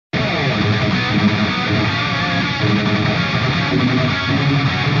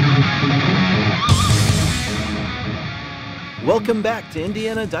Welcome back to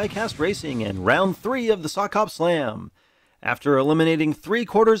Indiana Diecast Racing and round 3 of the Sock Hop Slam. After eliminating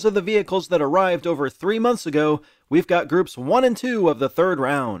 3/4 of the vehicles that arrived over 3 months ago, we've got groups 1 and 2 of the third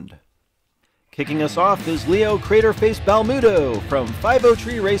round. Kicking us off is Leo Craterface Balmudo from 50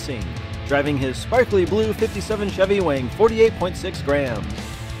 Tree Racing, driving his sparkly blue 57 Chevy weighing 48.6 grams.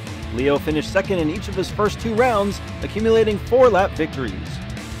 Leo finished second in each of his first 2 rounds, accumulating 4-lap victories.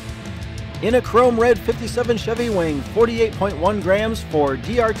 In a chrome red 57 Chevy weighing 48.1 grams for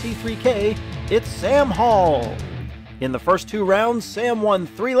DRT3K, it's Sam Hall. In the first 2 rounds, Sam won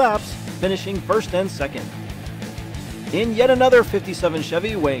 3 laps, finishing first and second. In yet another 57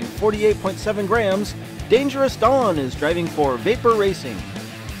 Chevy weighing 48.7 grams, Dangerous Dawn is driving for Vapor Racing.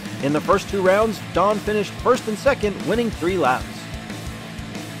 In the first 2 rounds, Dawn finished first and second, winning 3 laps.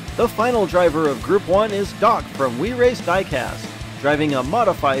 The final driver of Group 1 is Doc from We Race Diecast, driving a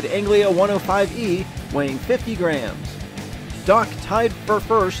modified Anglia 105E weighing 50 grams. Doc tied for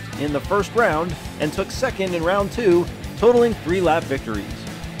first in the first round and took second in round 2, totaling 3-lap victories.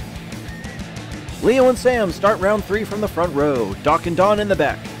 Leo and Sam start round 3 from the front row, Doc and Don in the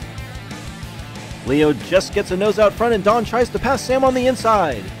back. Leo just gets a nose out front and Don tries to pass Sam on the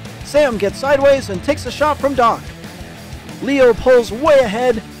inside. Sam gets sideways and takes a shot from Doc. Leo pulls way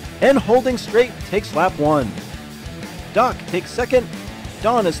ahead and holding straight takes lap 1. Doc takes second,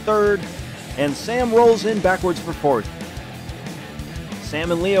 Don is third, and Sam rolls in backwards for fourth. Sam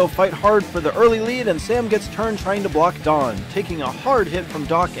and Leo fight hard for the early lead and Sam gets turned trying to block Don, taking a hard hit from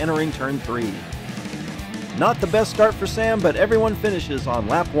Doc entering turn 3. Not the best start for Sam, but everyone finishes on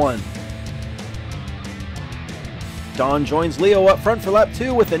lap 1. Don joins Leo up front for lap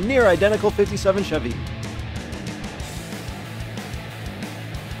 2 with a near identical 57 Chevy.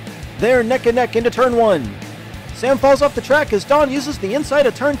 They're neck and neck into turn 1. Sam falls off the track as Don uses the inside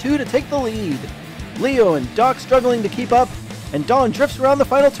of turn 2 to take the lead. Leo and Doc struggling to keep up, and Dawn drifts around the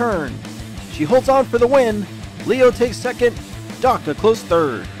final turn. She holds on for the win. Leo takes second, Doc a close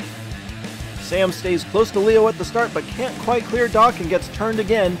third. Sam stays close to Leo at the start but can't quite clear Doc and gets turned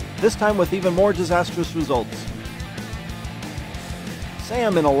again, this time with even more disastrous results.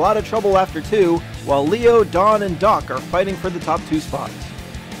 Sam in a lot of trouble after 2, while Leo, Don, and Doc are fighting for the top 2 spots.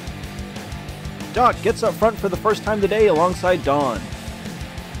 Doc gets up front for the first time today alongside Don.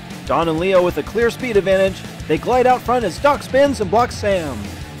 Don and Leo with a clear speed advantage. They glide out front as Doc spins and blocks Sam.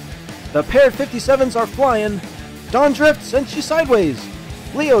 The paired 57s are flying. Don drifts and she's sideways.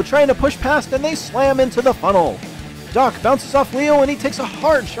 Leo trying to push past and they slam into the funnel. Doc bounces off Leo and he takes a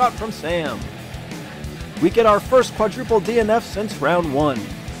hard shot from Sam. We get our first quadruple DNF since round 1.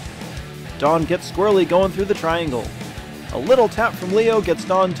 Don gets squirrely going through the triangle. A little tap from Leo gets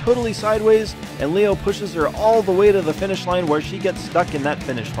Dawn totally sideways, and Leo pushes her all the way to the finish line where she gets stuck in that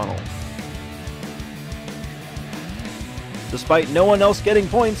finish funnel. Despite no one else getting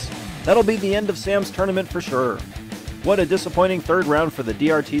points, that'll be the end of Sam's tournament for sure. What a disappointing third round for the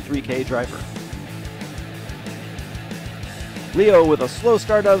DRT3K driver. Leo with a slow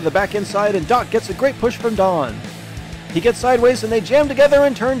start out of the back inside, and Doc gets a great push from Dawn. He gets sideways and they jam together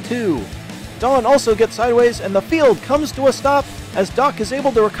in turn 2. Dawn also gets sideways and the field comes to a stop as Doc is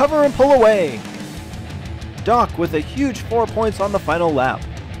able to recover and pull away. Doc with a huge 4 points on the final lap.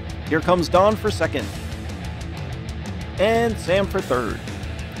 Here comes Dawn for second. And Sam for third.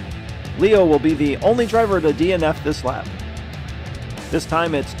 Leo will be the only driver to DNF this lap. This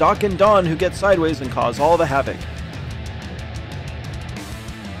time it's Doc and Dawn who get sideways and cause all the havoc.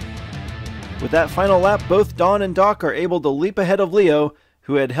 With that final lap, both Dawn and Doc are able to leap ahead of Leo,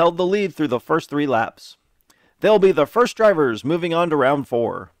 who had held the lead through the first 3 laps. They'll be the first drivers moving on to round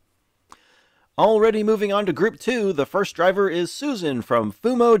 4. Already moving on to Group 2, the first driver is Susan from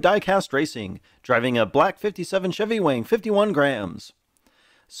Fumo Diecast Racing, driving a black 57 Chevy weighing 51 grams.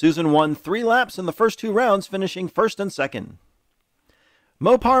 Susan won 3 laps in the first 2 rounds, finishing first and second.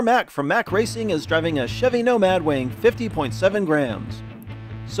 Mopar Mac from Mac Racing is driving a Chevy Nomad weighing 50.7 grams.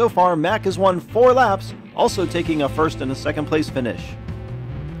 So far, Mac has won 4 laps, also taking a first and a second place finish.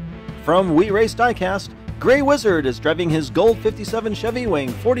 From We Race Diecast, Grey Wizard is driving his gold 57 Chevy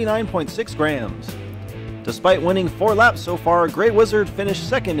weighing 49.6 grams. Despite winning 4 laps so far, Grey Wizard finished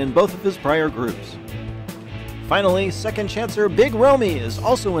second in both of his prior groups. Finally, second chancer Big Romy is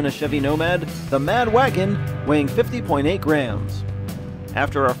also in a Chevy Nomad, the Mad Wagon, weighing 50.8 grams.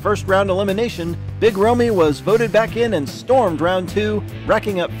 After a first round elimination, Big Romy was voted back in and stormed round 2,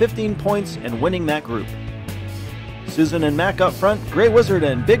 racking up 15 points and winning that group. Susan and Mac up front, Grey Wizard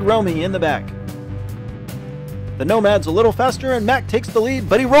and Big Romy in the back. The Nomad's a little faster and Mac takes the lead,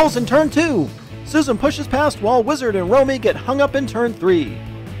 but he rolls in turn 2. Susan pushes past while Wizard and Romy get hung up in turn 3.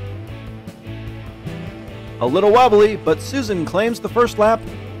 A little wobbly, but Susan claims the first lap.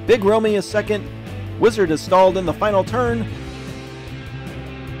 Big Romy is second. Wizard is stalled in the final turn.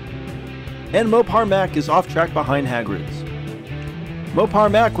 And Mopar Mac is off track behind Hagrid's. Mopar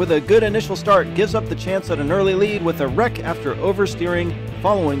Mac, with a good initial start, gives up the chance at an early lead with a wreck after oversteering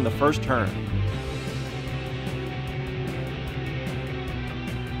following the first turn.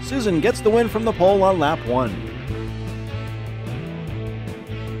 Susan gets the win from the pole on lap 1.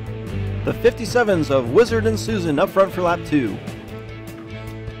 The 57s of Wizard and Susan up front for lap 2.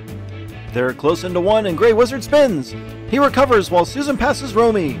 They're close into 1 and Grey Wizard spins. He recovers while Susan passes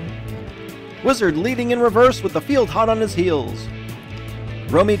Romy. Wizard leading in reverse with the field hot on his heels.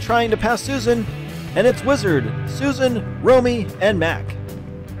 Romy trying to pass Susan, and it's Wizard, Susan, Romy, and Mac.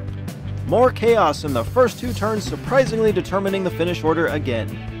 More chaos in the first 2 turns, surprisingly determining the finish order again.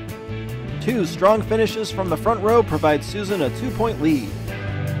 2 strong finishes from the front row provide Susan a 2-point lead.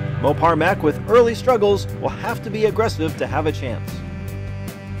 Mopar Mac, with early struggles, will have to be aggressive to have a chance.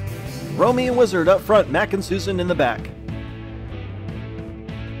 Romy and Wizard up front, Mac and Susan in the back.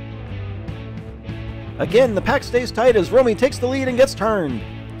 Again, the pack stays tight as Romy takes the lead and gets turned.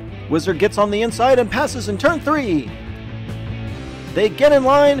 Wizard gets on the inside and passes in turn 3. They get in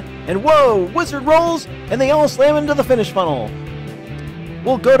line, and whoa, Wizard rolls, and they all slam into the finish funnel.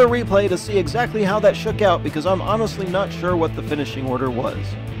 We'll go to replay to see exactly how that shook out because I'm honestly not sure what the finishing order was.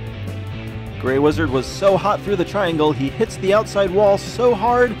 Grey Wizard was so hot through the triangle, he hits the outside wall so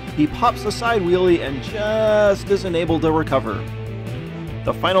hard, he pops a side wheelie and just isn't able to recover.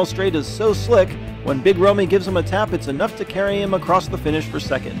 The final straight is so slick, when Big Romy gives him a tap, it's enough to carry him across the finish for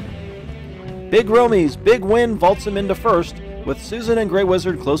second. Big Romy's big win vaults him into first, with Susan and Grey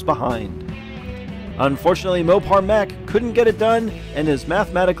Wizard close behind. Unfortunately, Mopar Mac couldn't get it done and is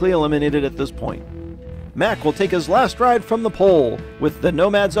mathematically eliminated at this point. Mac will take his last ride from the pole, with the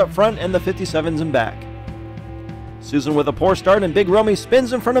Nomads up front and the 57s in back. Susan with a poor start and Big Romy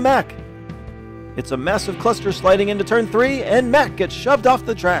spins in front of Mac. It's a massive cluster sliding into turn 3 and Mac gets shoved off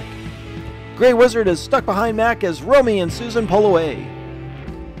the track. Grey Wizard is stuck behind Mac as Romy and Susan pull away.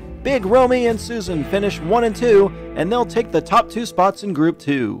 Big Romy and Susan finish 1 and 2 and they'll take the top 2 spots in Group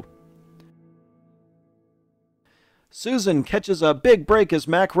 2. Susan catches a big break as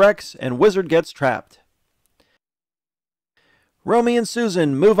Mac wrecks and Wizard gets trapped. Romy and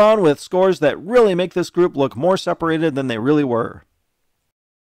Susan move on with scores that really make this group look more separated than they really were.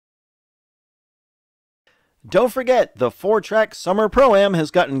 Don't forget, the 4-track Summer Pro-Am has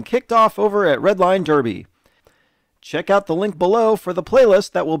gotten kicked off over at Redline Derby. Check out the link below for the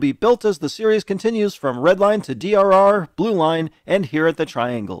playlist that will be built as the series continues from Redline to DRR, Blue Line, and here at the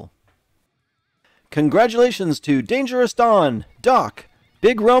Triangle. Congratulations to Dangerous Dawn, Doc,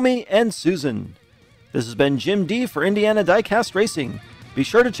 Big Romy, and Susan. This has been Jim D for Indiana Diecast Racing. Be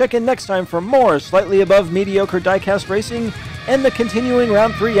sure to check in next time for more slightly above mediocre diecast racing and the continuing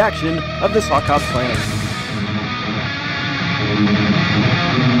round 3 action of the Sock Hop Slam.